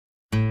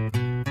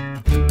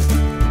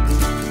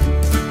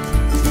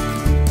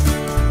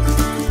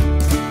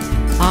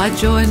I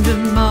joined a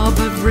mob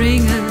of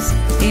ringers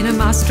in a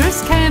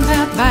musterous camp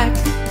out back,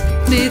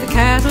 near the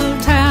cattle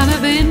town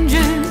of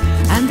Injune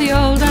and the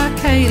old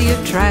Arcadia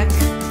track.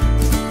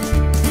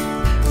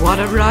 What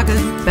a rugged,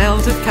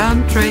 belted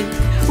country,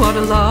 what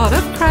a lot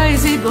of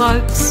crazy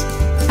blokes,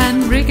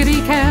 and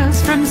rickety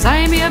cows from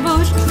Zamia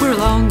Bush were a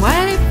long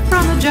way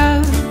from a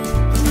joke.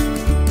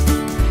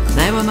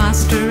 They were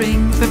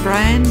mustering for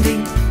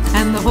brandy,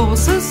 and the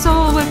horses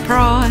all were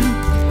prime,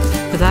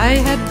 for they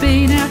had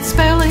been out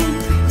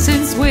spelling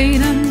since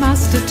wean and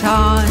muster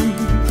time.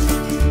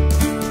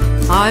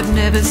 I've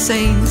never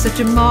seen such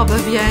a mob of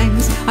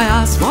yangs. I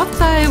asked what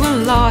they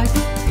were like,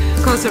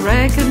 'cause I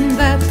reckoned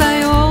that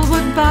they all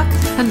would buck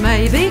and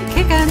maybe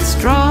kick and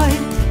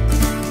stride.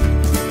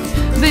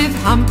 Viv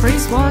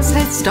Humphreys was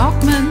head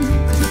stockman,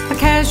 a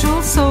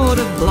casual sort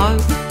of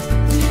bloke.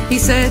 He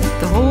said,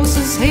 the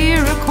horses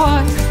here are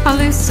quiet. I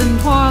listened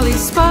while he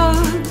spoke.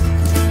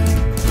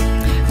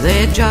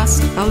 They're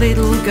just a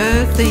little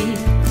girthy,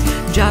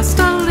 just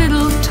a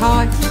little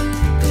tight.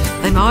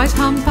 They might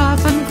hump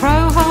up and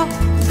crow hop,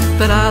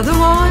 but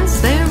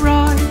otherwise they're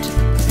right.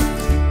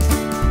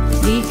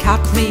 He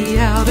cut me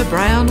out a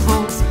brown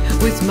horse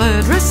with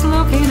murderous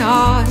looking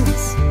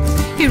eyes.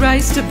 He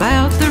raced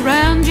about the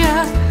round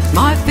yard,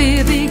 my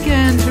fear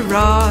began to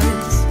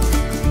rise.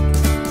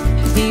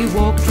 He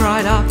walked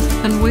right up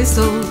and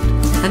whistled,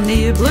 and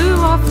near blew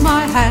off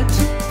my hat,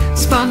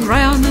 spun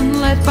round and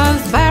let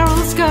both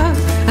barrels go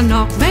and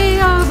knocked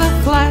me over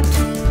flat.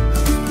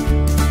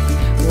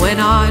 When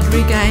I'd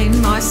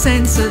regained my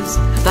senses,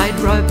 they'd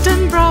roped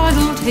and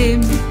bridled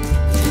him.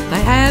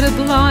 They had a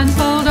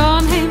blindfold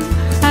on him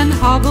and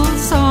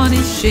hobbles on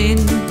his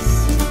shins.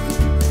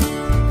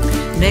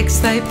 Next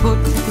they put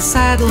the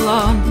saddle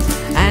on,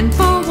 and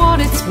for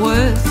what it's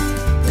worth,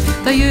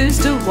 they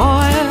used a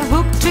wire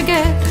hook to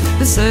get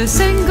the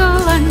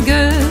surcingle and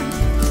girth.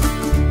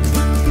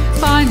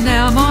 By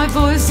now my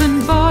voice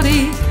and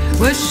body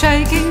were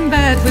shaking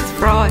bad with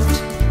fright,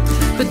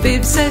 but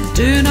Bibb said,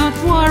 do not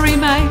worry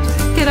mate,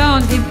 get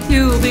on him,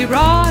 you'll be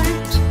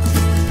right.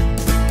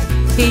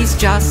 He's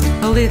just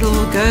a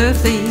little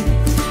girthy,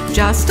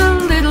 just a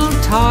little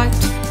tight.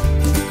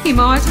 He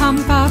might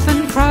hump up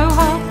and crow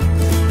hop,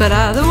 but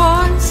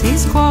otherwise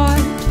he's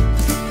quiet.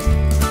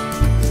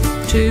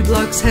 Two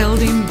blokes held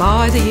him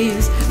by the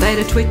ears, they'd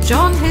a twitch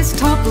on his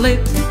top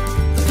lip.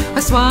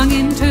 I swung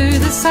into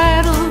the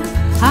saddle,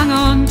 hung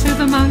on to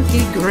the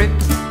monkey grip.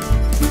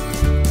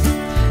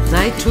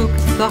 They took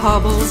the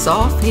hobbles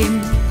off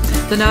him,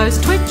 the nose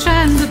twitch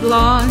and the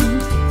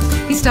blind.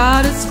 He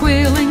started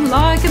squealing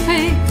like a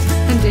pig,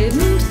 and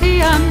didn't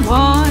he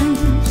unwind.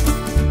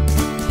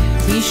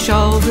 He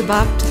shoulder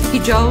bucked, he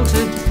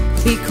jolted,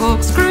 he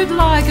corkscrewed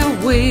like a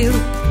wheel,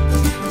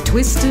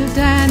 twisted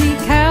and he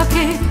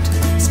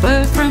cow-kicked,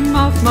 spur from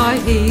off my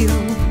heel.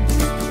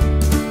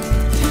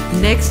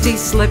 Next he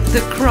slipped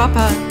the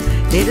cropper,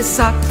 did a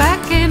suck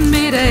back in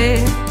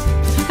mid-air,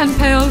 and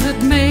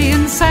pelted me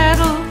and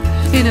saddle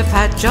in a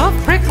patch of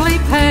prickly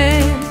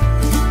pear.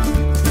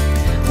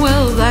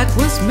 Well, that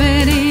was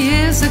many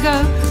years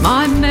ago,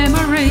 my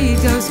memory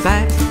goes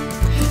back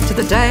to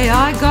the day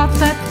I got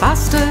that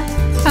buster,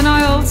 and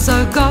I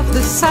also got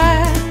the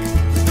sack.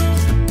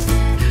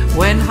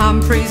 When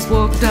Humphreys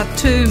walked up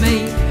to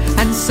me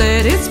and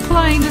said, it's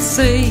plain to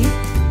see,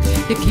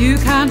 if you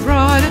can't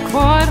ride a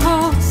quiet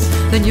horse,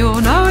 then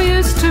you're no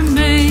use to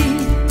me.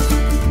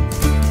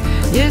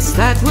 Yes,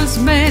 that was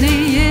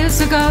many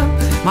years ago,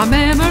 my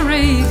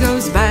memory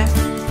goes back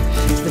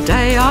to the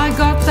day I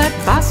got that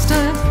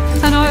buster,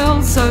 and I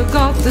also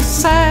got the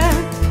sack.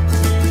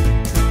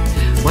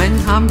 When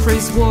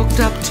Humphreys walked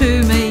up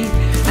to me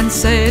and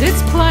said,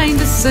 it's plain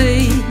to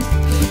see,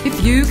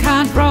 if you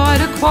can't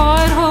ride a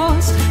quiet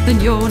horse, then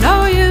you're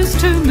no use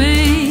to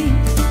me.